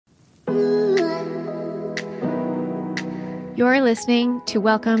You're listening to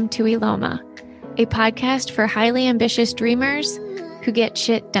Welcome to Eloma, a podcast for highly ambitious dreamers who get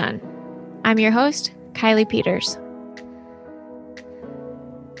shit done. I'm your host, Kylie Peters.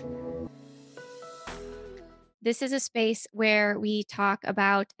 This is a space where we talk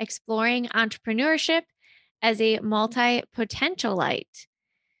about exploring entrepreneurship as a multipotentialite.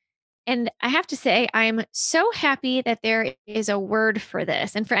 And I have to say, I'm so happy that there is a word for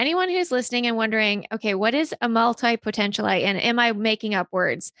this. And for anyone who's listening and wondering, okay, what is a multipotentialite? And am I making up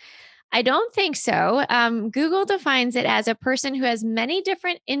words? I don't think so. Google defines it as a person who has many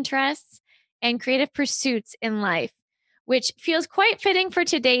different interests and creative pursuits in life, which feels quite fitting for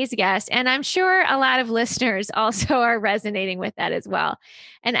today's guest. And I'm sure a lot of listeners also are resonating with that as well.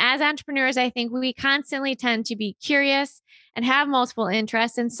 And as entrepreneurs, I think we constantly tend to be curious and have multiple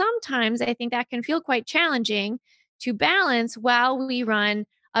interests. And sometimes I think that can feel quite challenging to balance while we run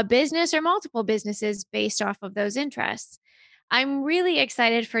a business or multiple businesses based off of those interests. I'm really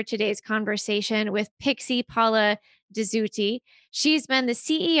excited for today's conversation with Pixie Paula Dezzutti. She's been the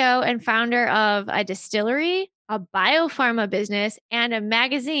CEO and founder of a distillery, a biopharma business, and a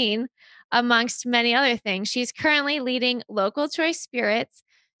magazine, amongst many other things. She's currently leading Local Choice Spirits,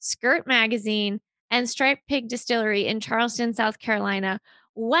 Skirt Magazine, and Striped Pig Distillery in Charleston, South Carolina,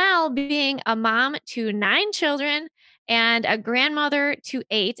 while being a mom to 9 children and a grandmother to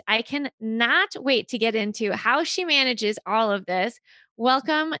 8. I cannot wait to get into how she manages all of this.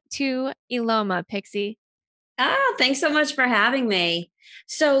 Welcome to Eloma, Pixie. Thanks so much for having me.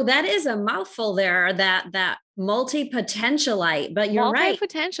 So that is a mouthful there, that multi-potentialite, but you're right.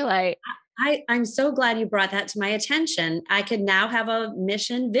 Multi-potentialite. I'm so glad you brought that to my attention. I could now have a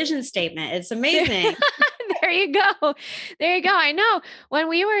mission vision statement. It's amazing. There you go. There you go. I know when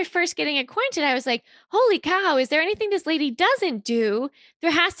we were first getting acquainted, I was like, holy cow, is there anything this lady doesn't do?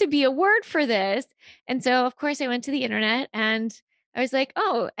 There has to be a word for this. And so of course I went to the internet and I was like,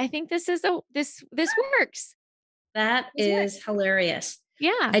 oh, I think this works. That is hilarious.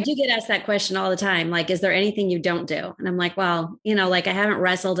 Yeah. I do get asked that question all the time. Like, is there anything you don't do? And I'm like, well, like I haven't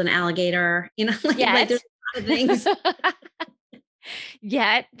wrestled an alligator, like there's a lot of things.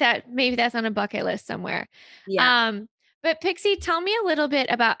 Yet maybe that's on a bucket list somewhere. Yeah. But Pixie, tell me a little bit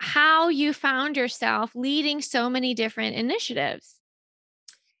about how you found yourself leading so many different initiatives.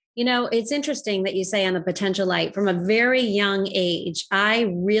 It's interesting that you say on the potentialite. From a very young age,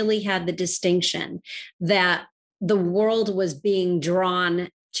 I really had the distinction that the world was being drawn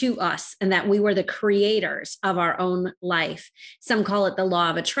to us and that we were the creators of our own life. Some call it the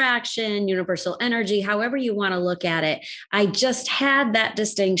law of attraction, universal energy, however you want to look at it. I just had that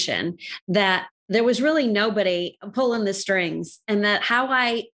distinction that there was really nobody pulling the strings, and that how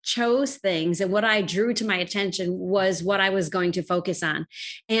I chose things and what I drew to my attention was what I was going to focus on.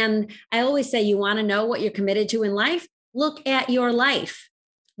 And I always say, you want to know what you're committed to in life? Look at your life,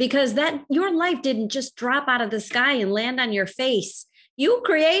 because that your life didn't just drop out of the sky and land on your face. You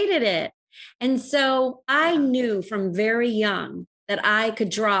created it. And so I knew from very young that I could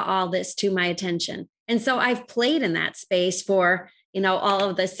draw all this to my attention. And so I've played in that space for all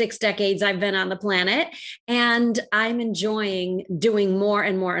of the 6 decades I've been on the planet. And I'm enjoying doing more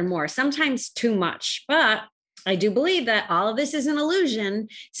and more and more, sometimes too much. But I do believe that all of this is an illusion.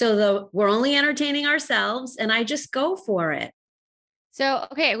 So we're only entertaining ourselves, and I just go for it. So,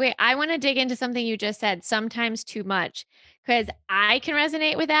 okay, wait, I want to dig into something you just said, sometimes too much, because I can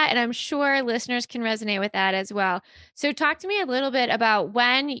resonate with that. And I'm sure listeners can resonate with that as well. So talk to me a little bit about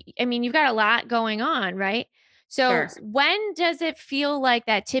you've got a lot going on, right? So Sure. When does it feel like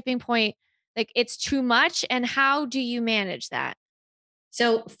that tipping point, like it's too much, and how do you manage that?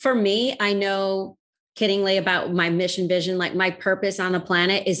 So for me, I know kiddingly about my mission vision, like my purpose on the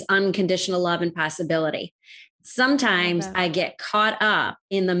planet is unconditional love and possibility. Sometimes I get caught up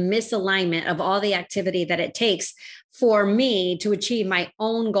in the misalignment of all the activity that it takes for me to achieve my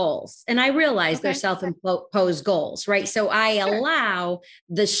own goals. And I realize they're self-imposed goals, right? So I allow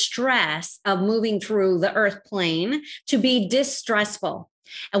the stress of moving through the earth plane to be distressful.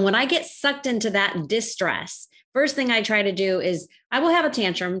 And when I get sucked into that distress, first thing I try to do is I will have a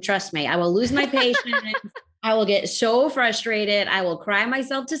tantrum. Trust me, I will lose my patience. I will get so frustrated. I will cry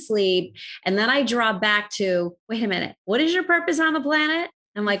myself to sleep. And then I draw back to, wait a minute, what is your purpose on the planet?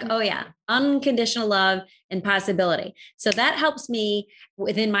 I'm like, oh yeah, unconditional love and possibility. So that helps me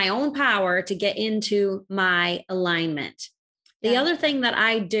within my own power to get into my alignment. The other thing that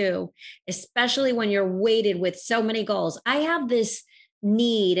I do, especially when you're weighted with so many goals, I have this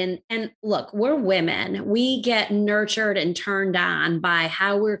need, and look, we're women. We get nurtured and turned on by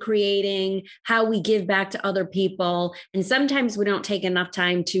how we're creating, how we give back to other people. And sometimes we don't take enough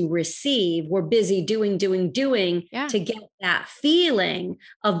time to receive. We're busy doing Yeah. to get that feeling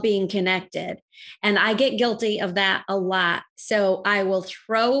of being connected. And I get guilty of that a lot. So I will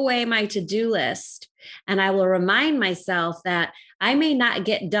throw away my to-do list and I will remind myself that I may not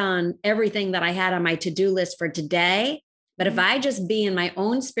get done everything that I had on my to-do list for today, but if Mhm. I just be in my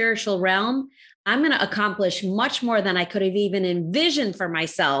own spiritual realm, I'm going to accomplish much more than I could have even envisioned for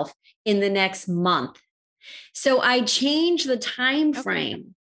myself in the next month. So I change the time Okay.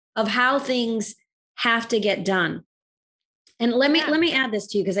 frame of how things have to get done. And let me Yeah. let me add this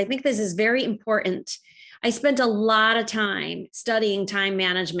to you because I think this is very important. I spent a lot of time studying time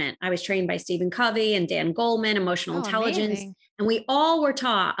management. I was trained by Stephen Covey and Dan Goleman, emotional Oh, intelligence, amazing. and we all were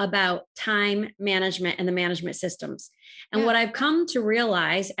taught about time management and the management systems. And Yeah. what I've come to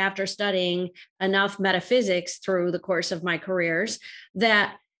realize after studying enough metaphysics through the course of my careers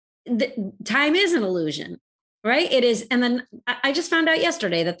that time is an illusion, right? It is. And then I just found out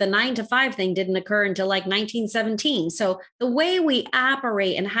yesterday that the 9 to 5 thing didn't occur until like 1917. So the way we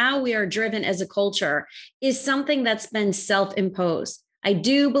operate and how we are driven as a culture is something that's been self-imposed. I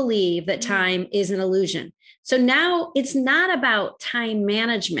do believe that Mm. time is an illusion. So now it's not about time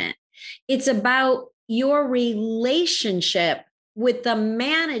management. It's about your relationship with the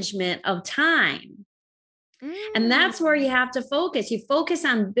management of time. And that's where Mm. you have to focus. You focus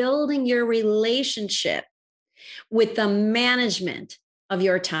on building your relationship with the management of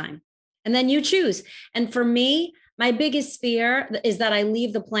your time. And then you choose. And for me, my biggest fear is that I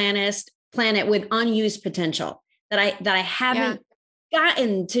leave the planet with unused potential, that I Yeah. haven't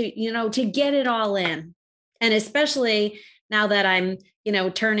gotten to, to get it all in. And especially now that I'm,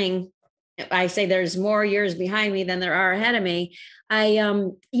 turning, I say there's more years behind me than there are ahead of me.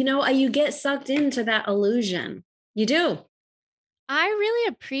 You get sucked into that illusion. You do. I really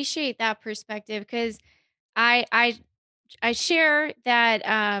appreciate that perspective because I I I share that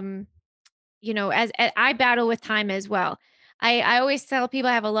as I battle with time as well. I always tell people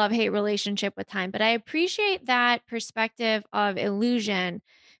I have a love-hate relationship with time, but I appreciate that perspective of illusion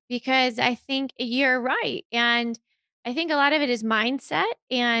because I think you're right. And I think a lot of it is mindset,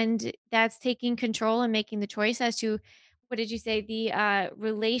 and that's taking control and making the choice as to what did you say, the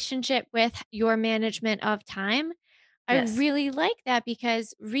relationship with your management of time. I Yes. really like that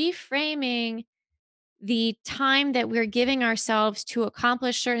because reframing the time that we're giving ourselves to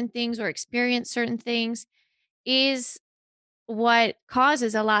accomplish certain things or experience certain things is what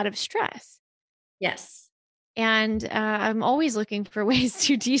causes a lot of stress. Yes. And I'm always looking for ways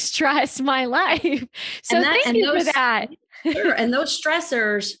to de stress my life. So And that thank and you for those that. Sure. And those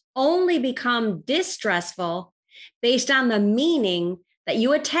stressors only become distressful based on the meaning that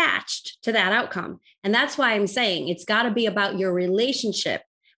you attached to that outcome. And that's why I'm saying it's got to be about your relationship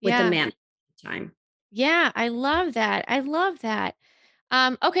with the Yeah. man time. Yeah. I love that. I love that.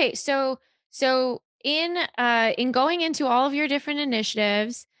 Okay, so in going into all of your different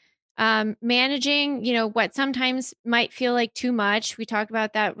initiatives, managing, what sometimes might feel like too much. We talked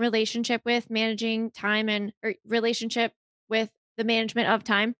about that relationship with managing time and or relationship with the management of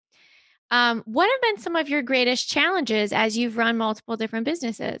time. What have been some of your greatest challenges as you've run multiple different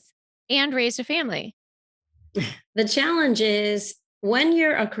businesses and raised a family? The challenge is when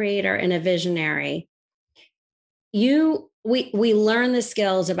you're a creator and a visionary, we learn the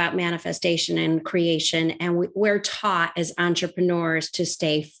skills about manifestation and creation, and we're taught as entrepreneurs to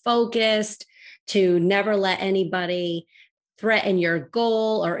stay focused, to never let anybody threaten your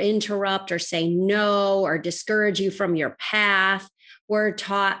goal or interrupt or say no or discourage you from your path. We're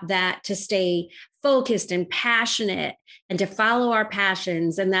taught that to stay focused and passionate and to follow our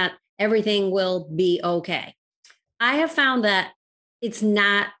passions and that everything will be okay. I have found that it's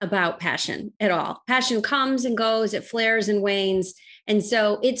not about passion at all. Passion comes and goes, it flares and wanes. And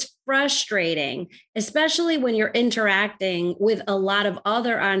so it's frustrating, especially when you're interacting with a lot of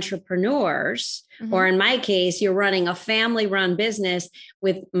other entrepreneurs, Hmm. or in my case, you're running a family run business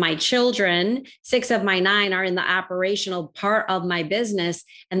with my children. 6 of my 9 are in the operational part of my business,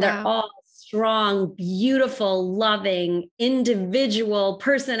 and they're Wow. all strong, beautiful, loving, individual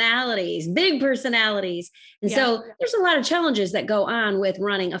personalities, big personalities. And Yeah. so there's a lot of challenges that go on with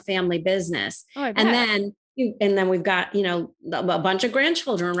running a family business. Oh, I And bet. then we've got, a bunch of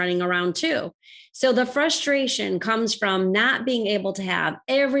grandchildren running around too. So the frustration comes from not being able to have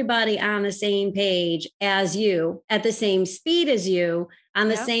everybody on the same page as you, at the same speed as you, on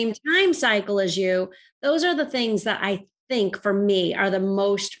the Yep. same time cycle as you. Those are the things that I think for me are the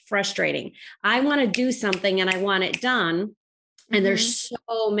most frustrating. I want to do something and I want it done, And Mhm. there's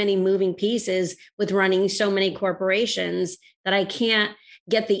so many moving pieces with running so many corporations that I can't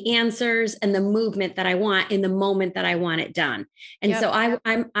get the answers and the movement that I want in the moment that I want it done. And Yep. so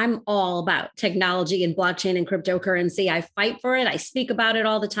I'm all about technology and blockchain and cryptocurrency. I fight for it. I speak about it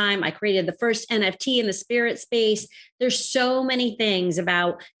all the time. I created the first NFT in the spirit space. There's so many things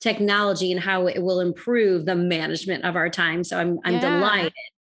about technology and how it will improve the management of our time. So I'm Yeah. delighted.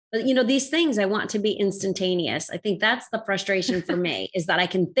 But these things I want to be instantaneous. I think that's the frustration for me, is that I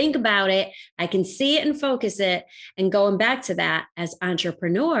can think about it, I can see it and focus it. And going back to that, as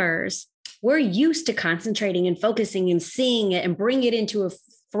entrepreneurs, we're used to concentrating and focusing and seeing it and bring it into a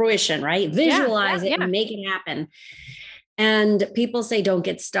fruition, right? Yeah. Visualize it Yeah. and make it happen. And people say, don't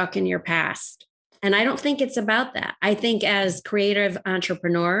get stuck in your past. And I don't think it's about that. I think as creative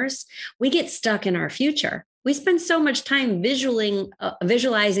entrepreneurs, we get stuck in our future. We spend so much time visualizing Uh,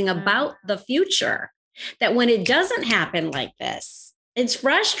 about the future that when it doesn't happen like this, it's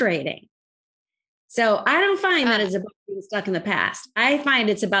frustrating. So I don't find that uh, it's about being stuck in the past. I find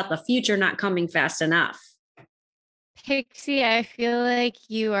it's about the future not coming fast enough. Pixie, I feel like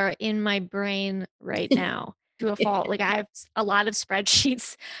you are in my brain right now to a fault. Like I have a lot of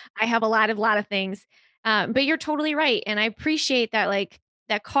spreadsheets. I have a lot of things. But you're totally right. And I appreciate that, like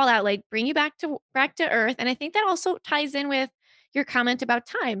that call out, like bring you back to earth. And I think that also ties in with your comment about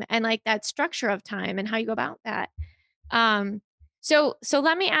time and like that structure of time and how you go about that. Um, so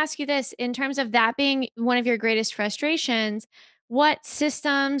let me ask you this in terms of that being one of your greatest frustrations, what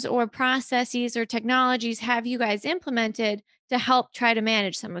systems or processes or technologies have you guys implemented to help try to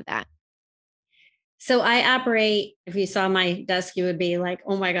manage some of that? So I operate, if you saw my desk, you would be like,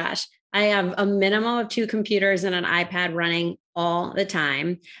 oh my gosh, I have a minimum of two computers and an iPad running all the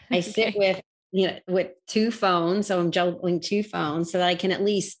time. I sit Okay. with two phones. So I'm juggling two phones so that I can at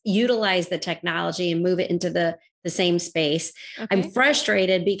least utilize the technology and move it into the same space. I'm Okay.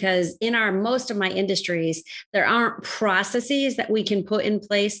 frustrated because in our most of my industries, there aren't processes that we can put in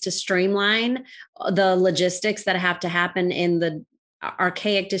place to streamline the logistics that have to happen in the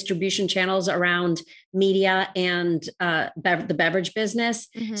archaic distribution channels around media and the beverage business.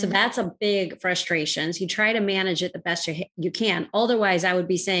 So Mhm. that's a big frustration. So you try to manage it the best you can. Otherwise, I would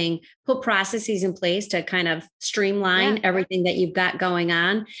be saying put processes in place to kind of Yeah. streamline everything that you've got going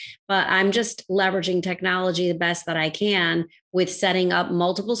on. But I'm just leveraging technology the best that I can with setting up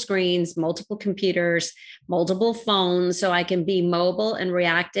multiple screens, multiple computers, multiple phones, so I can be mobile and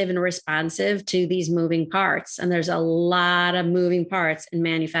reactive and responsive to these moving parts. And there's a lot of moving parts in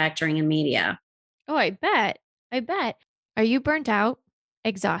manufacturing and media. Oh, I bet. I bet. Are you burnt out,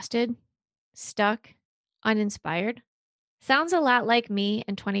 exhausted, stuck, uninspired? Sounds a lot like me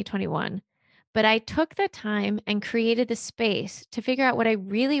in 2021, but I took the time and created the space to figure out what I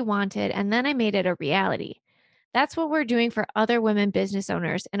really wanted, and then I made it a reality. That's what we're doing for other women business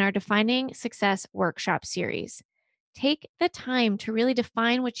owners in our Defining Success workshop series. Take the time to really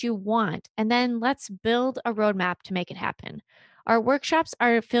define what you want, and then let's build a roadmap to make it happen. Our workshops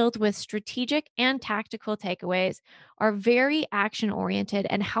are filled with strategic and tactical takeaways, are very action oriented,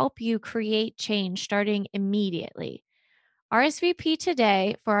 and help you create change starting immediately. RSVP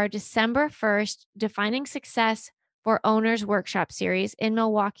today for our December 1st Defining Success for Owners workshop series in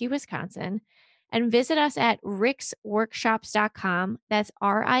Milwaukee, Wisconsin, and visit us at rixworkshops.com. That's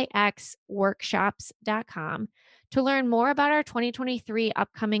RIX workshops.com to learn more about our 2023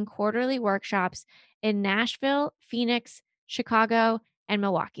 upcoming quarterly workshops in Nashville, Phoenix, Chicago, and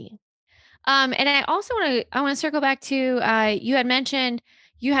Milwaukee. And I want to circle back to you had mentioned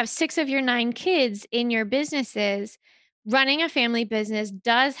you have 6 of your 9 kids in your businesses. Running a family business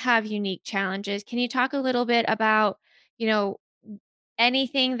does have unique challenges. Can you talk a little bit about, you know,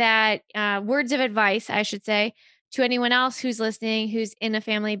 anything that words of advice, I should say, to anyone else who's listening, who's in a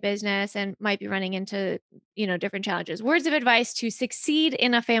family business and might be running into, different challenges? Words of advice to succeed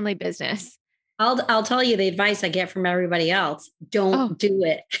in a family business. I'll tell you the advice I get from everybody else. Oh, Don't do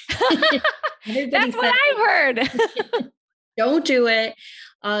it. Everybody that's what says I've heard. don't do it.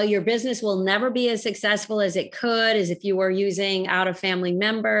 Your business will never be as successful as it could as if you were using out of family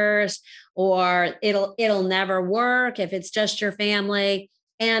members, or it'll never work if it's just your family.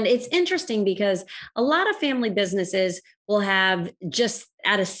 And it's interesting because a lot of family businesses will have just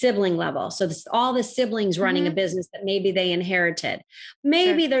at a sibling level. So this, all the siblings running a Hmm. business that maybe they inherited. Sure.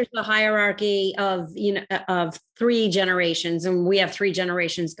 Maybe there's a hierarchy of of 3 generations, and we have 3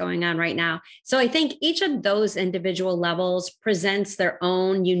 generations going on right now. So I think each of those individual levels presents their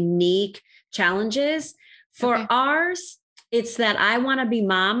own unique challenges. For Okay. ours, it's that I want to be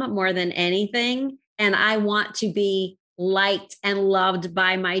mom more than anything. And I want to be liked and loved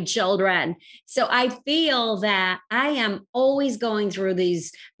by my children. So I feel that I am always going through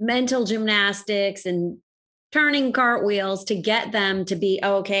these mental gymnastics and turning cartwheels to get them to be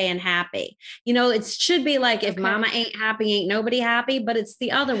okay and happy. It should be like, if Okay. mama ain't happy, ain't nobody happy, but it's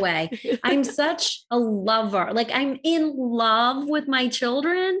the other way. I'm such a lover. Like, I'm in love with my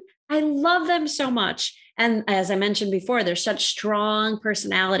children. I love them so much. And as I mentioned before, they're such strong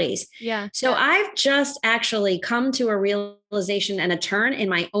personalities. Yeah. So I've just actually come to a realization and a turn in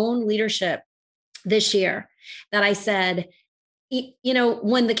my own leadership this year that I said,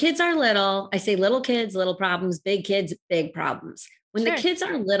 when the kids are little, I say little kids, little problems, big kids, big problems. When the Sure. kids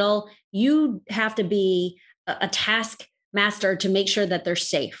are little, you have to be a task master to make sure that they're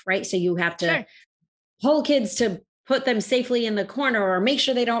safe, right? So you have to Sure. hold kids to put them safely in the corner, or make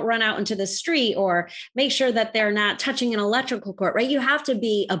sure they don't run out into the street, or make sure that they're not touching an electrical cord, right? You have to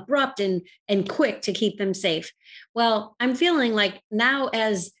be abrupt and quick to keep them safe. Well, I'm feeling like now,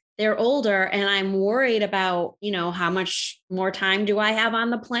 as they're older, and I'm worried about, how much more time do I have on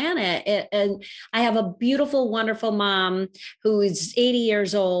the planet? And I have a beautiful, wonderful mom who's 80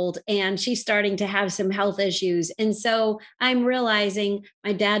 years old, and she's starting to have some health issues. And so I'm realizing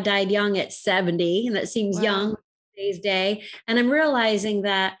my dad died young at 70, and that seems Wow. young today's day. And I'm realizing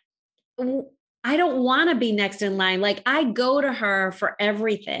that I don't want to be next in line. Like, I go to her for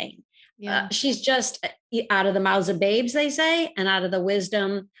everything. Yeah. She's just out of the mouths of babes, they say, and out of the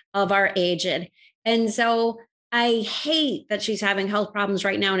wisdom of our aged. And so I hate that she's having health problems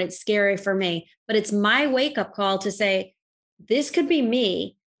right now, and it's scary for me. But it's my wake up call to say, this could be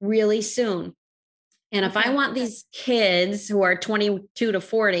me really soon. And if I Okay. want these kids who are 22 to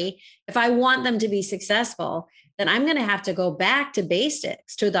 40, if I want them to be successful, then I'm going to have to go back to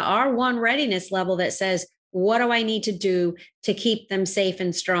basics, to the R1 readiness level that says, what do I need to do to keep them safe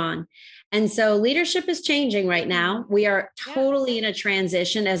and strong? And so leadership is changing right now. We are Yeah. totally in a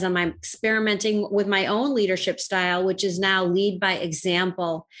transition as I'm experimenting with my own leadership style, which is now lead by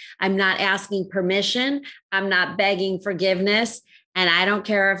example. I'm not asking permission. I'm not begging forgiveness. And I don't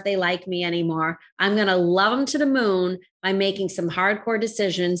care if they like me anymore. I'm going to love them to the moon by making some hardcore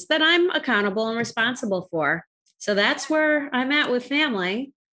decisions that I'm accountable and responsible for. So that's where I'm at with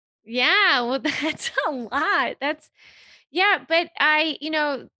family. Yeah. Well, that's a lot. Yeah. But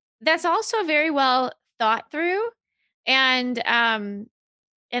that's also very well thought through and, and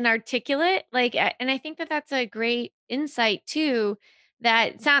articulate. And I think that that's a great insight too,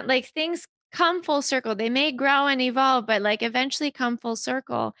 that sound like things come full circle. They may grow and evolve, but like eventually come full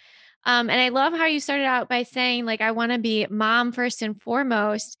circle. And I love how you started out by saying, like, I want to be mom first and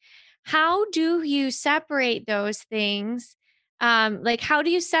foremost. How do you separate those things? Like, how do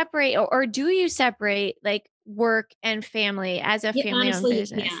you separate, or do you separate like work and family as a Yeah, family owned honestly, yeah.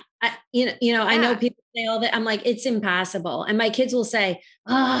 business? I know Yeah. people say all that. I'm like, it's impossible. And my kids will say,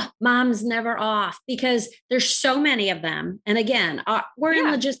 oh, mom's never off, because there's so many of them. And again, we're in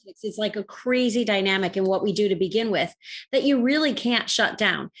Yeah. logistics. It's like a crazy dynamic in what we do to begin with that you really can't shut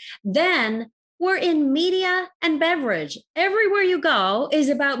down. Then we're in media and beverage. Everywhere you go is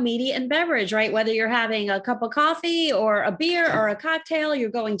about media and beverage, right? Whether you're having a cup of coffee or a beer or a cocktail, you're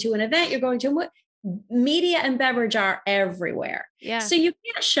going to an event, you're going to media and beverage are everywhere. Yeah. So you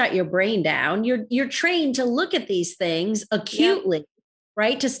can't shut your brain down. You're trained to look at these things Yep. acutely,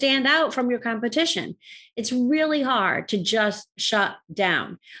 right? To stand out from your competition. It's really hard to just shut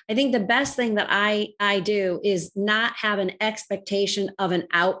down. I think the best thing that I do is not have an expectation of an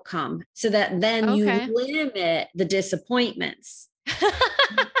outcome, so that then you Okay. limit the disappointments. I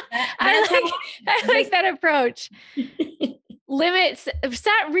That's how like I like that approach. Limits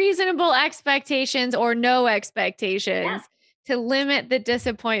Set reasonable expectations or no yeah. expectations to limit the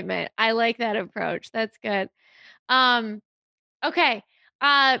disappointment. I like that approach. That's good. Um, okay.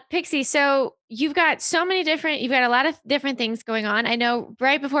 Pixie, so you've got a lot of different things going on. I know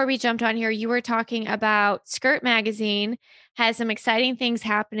right before we jumped on here, you were talking about Skirt Magazine has some exciting things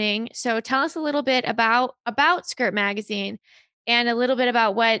happening. So tell us a little bit about Skirt Magazine and a little bit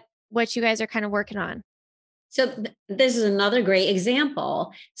about what you guys are kind of working on. So this is another great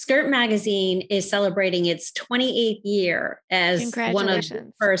example. Skirt Magazine is celebrating its 28th year as one of the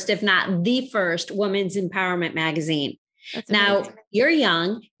Congratulations. first, if not the first, women's empowerment magazine. That's Now, amazing. you're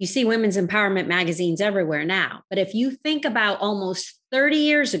young, you see women's empowerment magazines everywhere now. But if you think about almost 30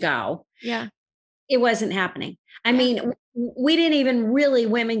 years ago, Yeah. it wasn't happening. I Yeah. mean, we didn't even really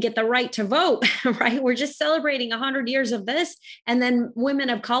women get the right to vote, right? We're just celebrating 100 years of this. And then women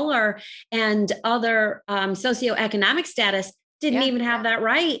of color and other socioeconomic status didn't Yeah. even have that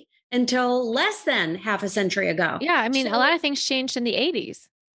right until less than half a century ago. Yeah, I mean, a So lot of things changed in the '80s.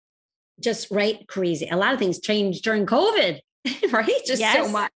 just right crazy. A lot of things changed during COVID, right? Just so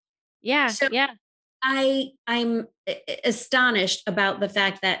Yes. much. Yeah. So Yeah. I'm astonished about the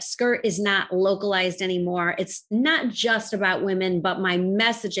fact that skirt is not localized anymore. It's not just about women, but my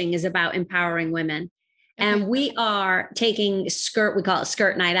messaging is about empowering women. Okay. And we are taking skirt, we call it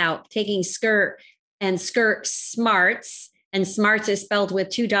skirt night out, taking skirt and skirt smarts, and smarts is spelled with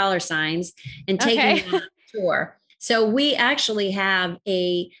 $2 and taking Okay. them on tour. So we actually have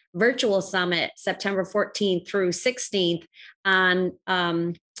a virtual summit September 14th through 16th on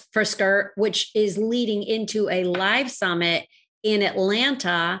for skirt, which is leading into a live summit in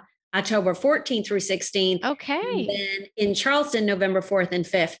Atlanta, October 14th through 16th, and Okay. then in Charleston, November 4th and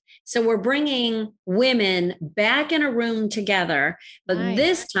 5th. So we're bringing women back in a room together, but Nice.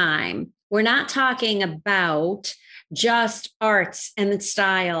 this time we're not talking about just arts and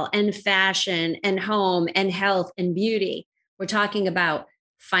style and fashion and home and health and beauty. We're talking about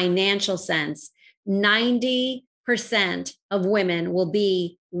financial sense. 90% of women will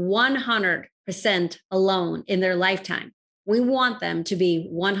be 100% alone in their lifetime. We want them to be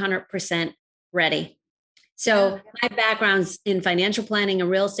 100% ready. Yeah. So, my background's in financial planning and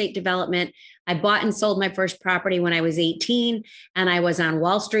real estate development. I bought and sold my first property when I was 18, and I was on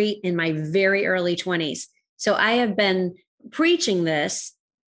Wall Street in my very early 20s. So, I have been preaching this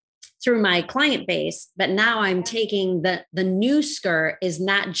through my client base, but now I'm taking the new skirt is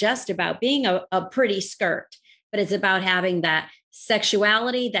not just about being a pretty skirt, but it's about having that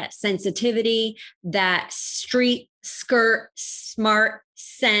sexuality, that sensitivity, that street skirt smart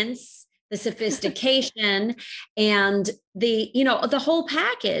sense, the sophistication, and the whole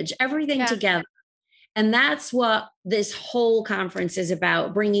package, everything Yeah. together. And that's what this whole conference is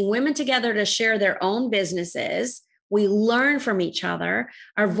about, bringing women together to share their own businesses. We learn from each other.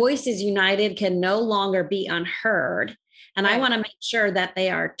 Our voices united can no longer be unheard. And I Right. want to make sure that they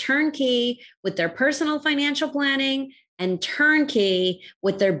are turnkey with their personal financial planning and turnkey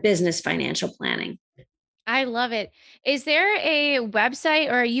with their business financial planning. I love it. Is there a website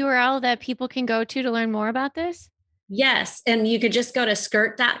or a URL that people can go to learn more about this? Yes. And you could just go to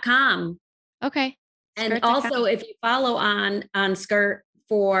skirt.com. Okay. And Skirt.com. also, if you follow on Skirt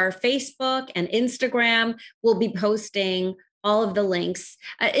for Facebook and Instagram, we'll be posting all of the links.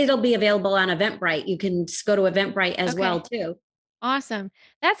 It'll be available on Eventbrite. You can just go to Eventbrite as well Okay. too. Awesome.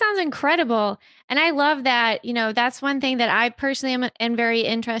 That sounds incredible. And I love that, that's one thing that I personally am very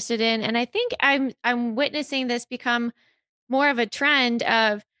interested in. And I think I'm witnessing this become more of a trend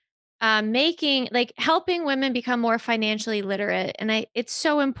of making like helping women become more financially literate. And it's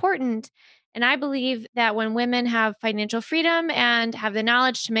so important. And I believe that when women have financial freedom and have the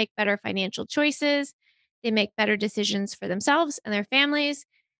knowledge to make better financial choices, they make better decisions for themselves and their families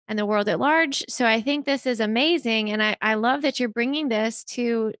and the world at large. So I think this is amazing. And I love that you're bringing this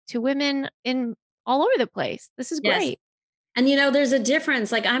to women in all over the place. This is Yes. great. And there's a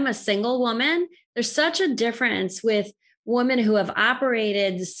difference. Like, I'm a single woman. There's such a difference with women who have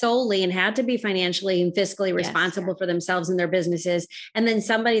operated solely and had to be financially and fiscally Yes. responsible for themselves and their businesses, and then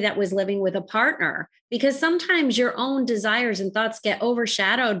somebody that was living with a partner. Because sometimes your own desires and thoughts get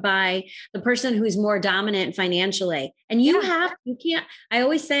overshadowed by the person who's more dominant financially. And Yeah. you can't, I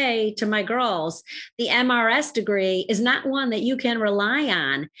always say to my girls, the MRS degree is not one that you can rely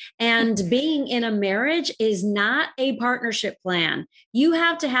on. And being in a marriage is not a partnership plan. You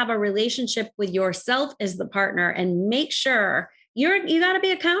have to have a relationship with yourself as the partner and make sure you got to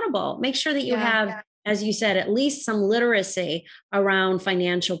be accountable. Make sure that you Yeah. have, as you said, at least some literacy around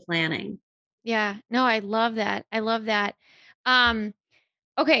financial planning. Yeah. No, I love that. I love that. Um,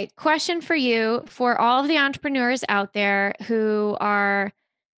 okay, question for you for all of the entrepreneurs out there who are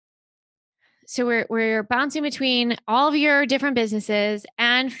so we're bouncing between all of your different businesses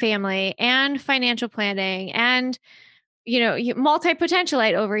and family and financial planning and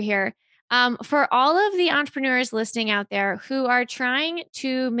multi-potentialite over here. For all of the entrepreneurs listening out there who are trying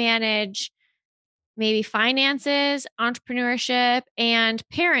to manage maybe finances, entrepreneurship, and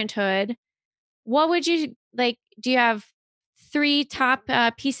parenthood, what would you like? Do you have three top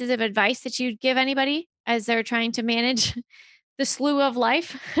pieces of advice that you'd give anybody as they're trying to manage the slew of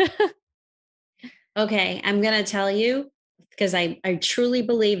life? Okay, I'm going to tell you because I truly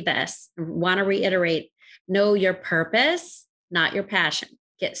believe this. I want to reiterate, know your purpose, not your passion.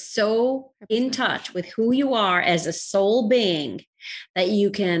 Get so Purpose, in not touch with who you are as a soul being that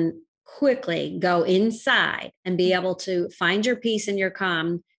you can quickly go inside and be passion. able to find your peace and your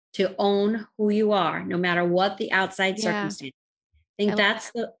calm to own who you are, no matter what the outside Yeah, circumstance. I think I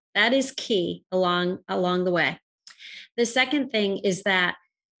that is key along the way. The second thing is that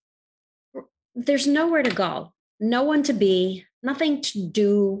there's nowhere to go, no one to be, nothing to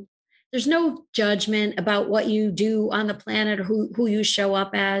do. There's no judgment about what you do on the planet or who you show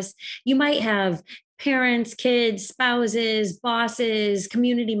up as. You might have parents, kids, spouses, bosses,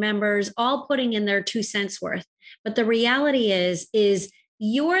 community members, all putting in their 2 cents worth. But the reality is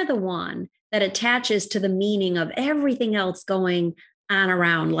you're the one that attaches to the meaning of everything else going on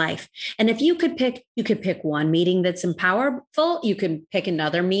around life. And if you could pick one meaning that's empowerful. You can pick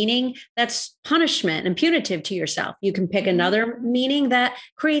another meaning that's punishment and punitive to yourself. You can pick Mhm. another meaning that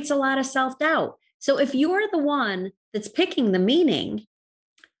creates a lot of self-doubt. So if you're the one that's picking the meaning,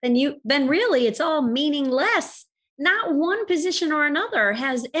 then really it's all meaningless. Not one position or another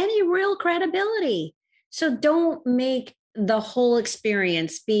has any real credibility. So don't make the whole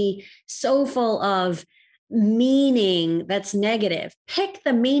experience be so full of meaning that's negative. Pick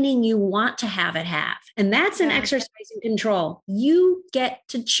the meaning you want to have it have. And that's an Yeah. exercise in control. You get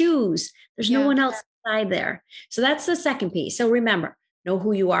to choose. There's no Yeah. one else inside there. So that's the second piece. So remember, know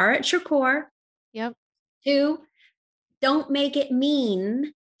who you are at your core. Yep. Two, don't make it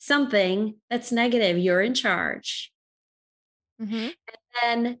mean something that's negative. You're in charge. Mhm.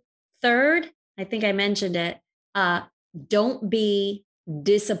 And third, I think I mentioned it, uh, don't be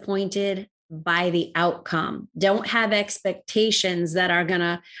disappointed by the outcome. Don't have expectations that are going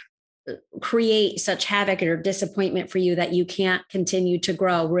to create such havoc or disappointment for you that you can't continue to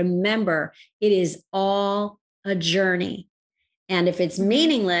grow. Remember, it is all a journey. And if it's Mhm.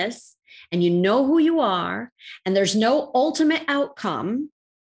 meaningless and you know who you are and there's no ultimate outcome,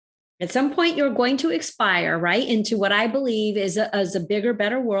 at some point you're going to expire, right, into what I believe is a bigger,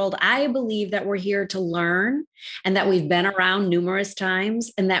 better world. I believe that we're here to learn and that we've been around numerous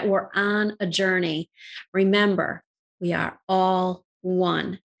times and that we're on a journey. Remember, we are all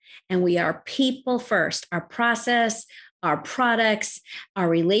one and we are people first. Our process, our products, our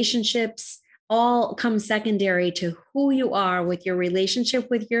relationships all come secondary to who you are with your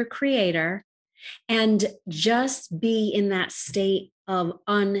relationship with your creator, and just be in that state of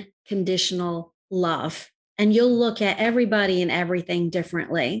unconditional love. And you'll look at everybody and everything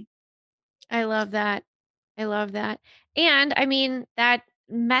differently. I love that. I love that. And I mean, that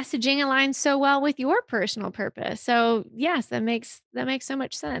messaging aligns so well with your personal purpose. So, yes, that makes so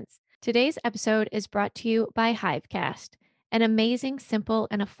much sense. Today's episode is brought to you by Hivecast, an amazing, simple,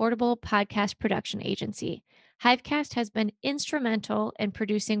 and affordable podcast production agency. Hivecast has been instrumental in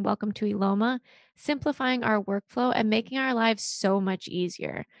producing Welcome to Eloma, simplifying our workflow and making our lives so much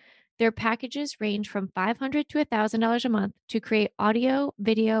easier. Their packages range from $500 to $1,000 a month to create audio,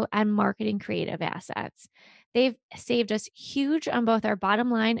 video, and marketing creative assets. They've saved us huge on both our bottom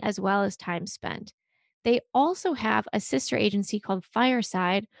line as well as time spent. They also have a sister agency called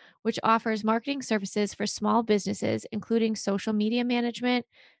Fireside, which offers marketing services for small businesses, including social media management,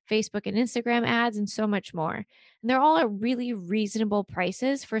 Facebook and Instagram ads, and so much more. And they're all at really reasonable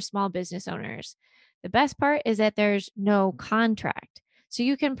prices for small business owners. The best part is that there's no contract, so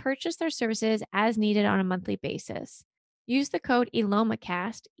you can purchase their services as needed on a monthly basis. Use the code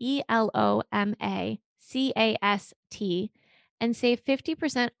ELOMACAST, ELOMACAST, and save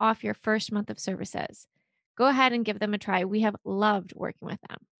 50% off your first month of services. Go ahead and give them a try. We have loved working with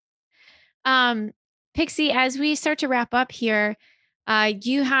them. Um, Pixie, as we start to wrap up here,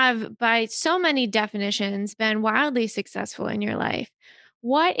 you have, by so many definitions, been wildly successful in your life.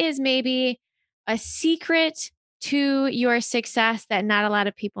 What is maybe a secret to your success that not a lot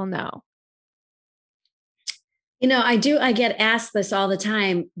of people know? I get asked this all the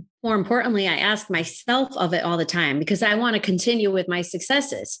time. More importantly, I ask myself of it all the time because I want to continue with my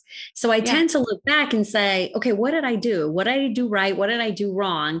successes. So I Yeah. tend to look back and say, okay, what did I do? What did I do right? What did I do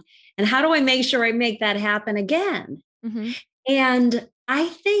wrong? And how do I make sure I make that happen again? Hmm. And I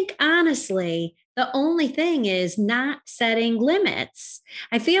think honestly, the only thing is not setting limits.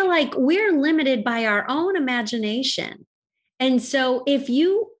 I feel like we're limited by our own imagination. And so if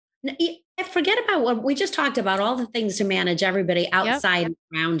you forget about what we just talked about, all the things to manage everybody Yep. outside and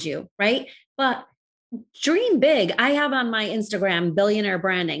around you, right? But dream big. I have on my Instagram billionaire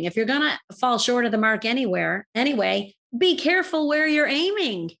branding. If you're going to fall short of the mark anywhere, anyway, be careful where you're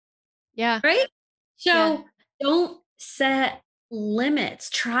aiming, Yeah. right? Yeah. So don't set limits.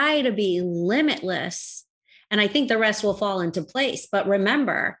 Try to be limitless. And I think the rest will fall into place. But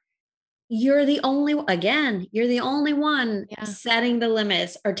remember, you're the only one Yeah. setting the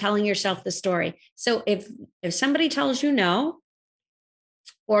limits or telling yourself the story. So if somebody tells you no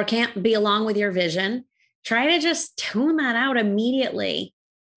or can't be along with your vision, try to just tune that out immediately.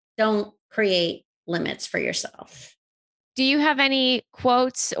 Don't create limits for yourself. Do you have any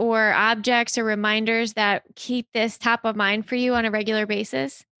quotes or objects or reminders that keep this top of mind for you on a regular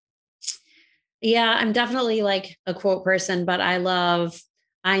basis? Yeah, I'm definitely like a quote person, but I love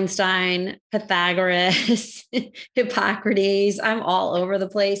Einstein, Pythagoras, Hippocrates. I'm all over the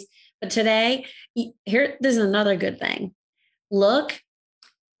place. But today, here, this is another good thing. Look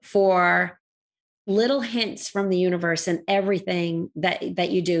for little hints from the universe and everything that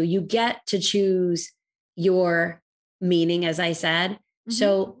you do. You get to choose your meaning, as I said. Mhm.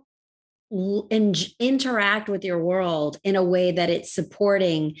 So interact with your world in a way that it's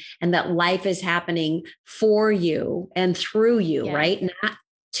supporting and that life is happening for you and through you, Yes. right? Not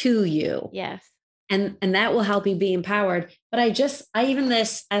to you. Yes. And that will help you be empowered. But I even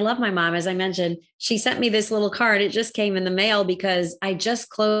this, I love my mom, as I mentioned. She sent me this little card. It just came in the mail because I just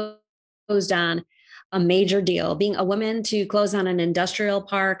closed on a major deal, being a woman to close on an industrial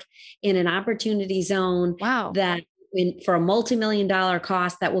park in an opportunity zone Wow. that for a multi-million dollar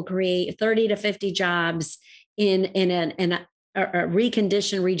cost that will create 30 to 50 jobs in a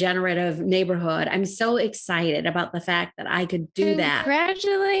reconditioned regenerative neighborhood. I'm so excited about the fact that I could do that.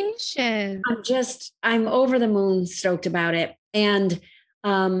 Congratulations. I'm over the moon stoked about it. And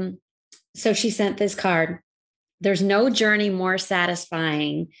um, so she sent this card. There's no journey more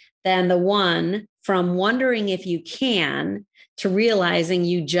satisfying than the one from wondering if you can to realizing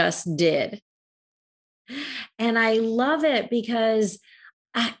you just did. And I love it because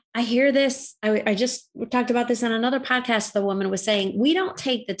I hear this. I just talked about this on another podcast. The woman was saying, we don't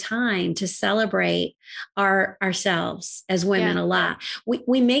take the time to celebrate ourselves as women Yeah. a lot.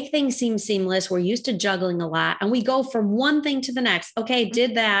 We make things seem seamless. We're used to juggling a lot and we go from one thing to the next. Okay,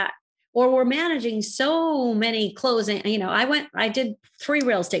 did that. Or we're managing so many closing. I did 3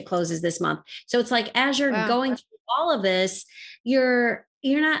 real estate closes this month. So it's like as you're Wow. going through all of this, you're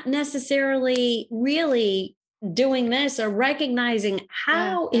not necessarily really doing this or recognizing Yeah.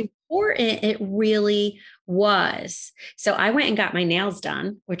 how important it really was. So I went and got my nails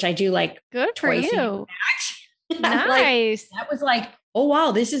done, which I do like Good for twice a year. you. I'm like, Nice. that was like, oh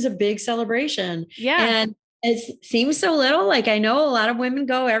wow, this is a big celebration. Yeah. And it seems so little. Like I know a lot of women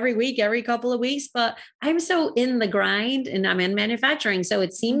go every week, every couple of weeks, but I'm so in the grind and I'm in manufacturing. So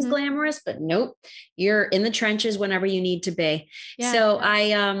it seems Mhm. glamorous, but nope, you're in the trenches whenever you need to be. Yeah. So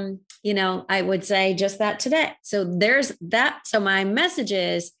I would say just that today. So there's that. So my message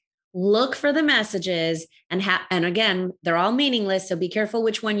is look for the messages and again, they're all meaningless. So be careful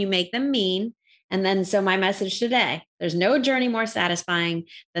which one you make them mean. And then, so my message today, there's no journey more satisfying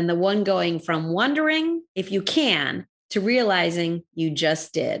than the one going from wondering if you can to realizing you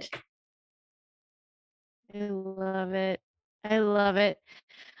just did. I love it. I love it.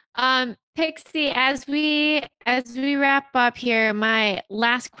 Pixie, as we wrap up here, my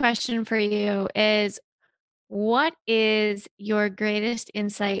last question for you is what is your greatest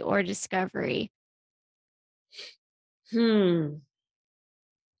insight or discovery? Hmm.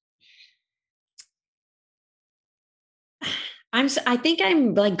 I think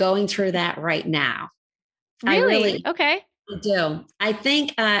I'm like going through that right now. I Really? really Okay. do. I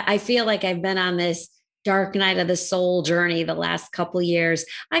think I feel like I've been on this dark night of the soul journey the last couple of years.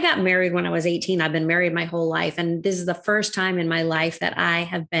 I got married when I was 18. I've been married my whole life. And this is the first time in my life that I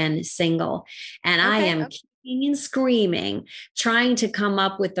have been single. And I Okay. am kicking and screaming, trying to come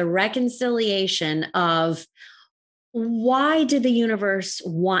up with the reconciliation of why did the universe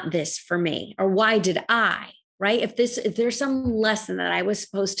want this for me? Or why did I? Right? If there's some lesson that I was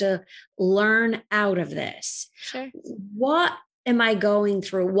supposed to learn out of this, Sure. what am I going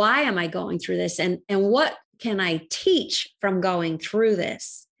through? Why am I going through this? And what can I teach from going through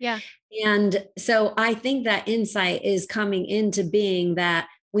this? Yeah. And so I think that insight is coming into being that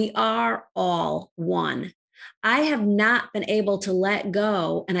we are all one. I have not been able to let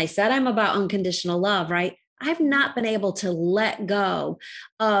go. And I said I'm about unconditional love, right? I've Mhm. not been able to let go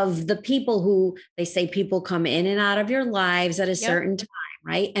of the people who they say people come in and out of your lives at a Yep. certain time,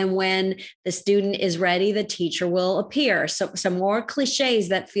 right? And when the student is ready, the teacher will appear. So some more cliches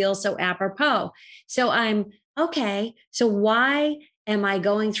that feel so apropos. So I'm okay. So why am I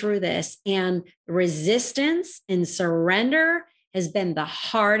going through this? And resistance and surrender has been the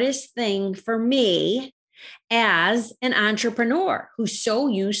hardest thing for me as an entrepreneur who's so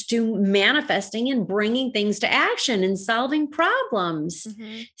used to manifesting and bringing things to action and solving problems.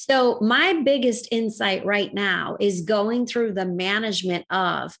 Mhm. So, my biggest insight right now is going through the management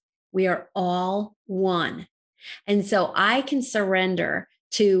of we are all one. And so I can surrender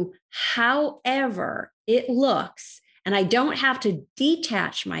to however it looks. And I don't have to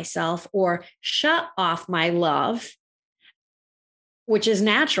detach myself or shut off my love, which is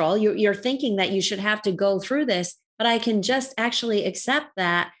natural. You're thinking that you should have to go through this, but I can just actually accept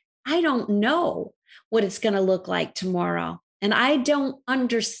that I don't know what it's going to look like tomorrow. And I don't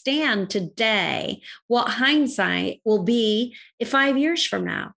understand today what hindsight will be 5 years from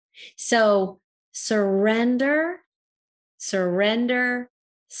now. So surrender, surrender,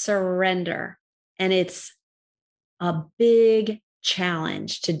 surrender. And it's a big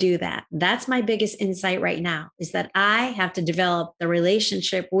challenge to do that. That's my biggest insight right now, is that I have to develop the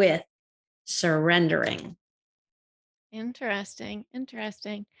relationship with surrendering. Interesting.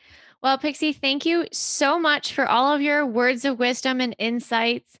 Interesting. Well, Pixie, thank you so much for all of your words of wisdom and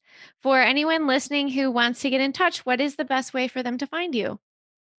insights. For anyone listening who wants to get in touch, what is the best way for them to find you?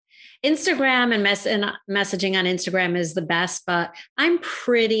 Instagram and messaging on Instagram is the best, but I'm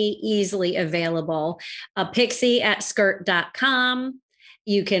pretty easily available. Pixie at skirt.com.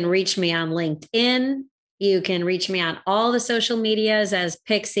 You can reach me on LinkedIn. You can reach me on all the social medias as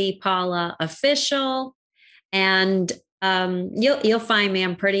Pixie Paula Official. And you'll find me.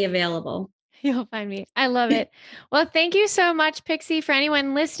 I'm pretty available. You'll find me. I love it. Well, thank you so much, Pixie. For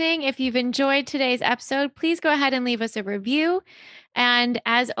anyone listening, if you've enjoyed today's episode, please go ahead and leave us a review. And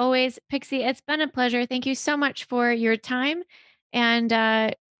as always, Pixie, it's been a pleasure. Thank you so much for your time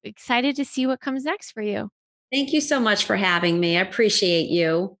and excited to see what comes next for you. Thank you so much for having me. I appreciate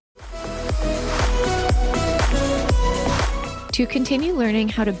you. To continue learning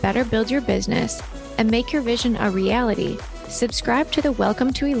how to better build your business and make your vision a reality, subscribe to the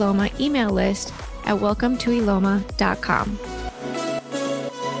Welcome to Eloma email list at welcometoeloma.com.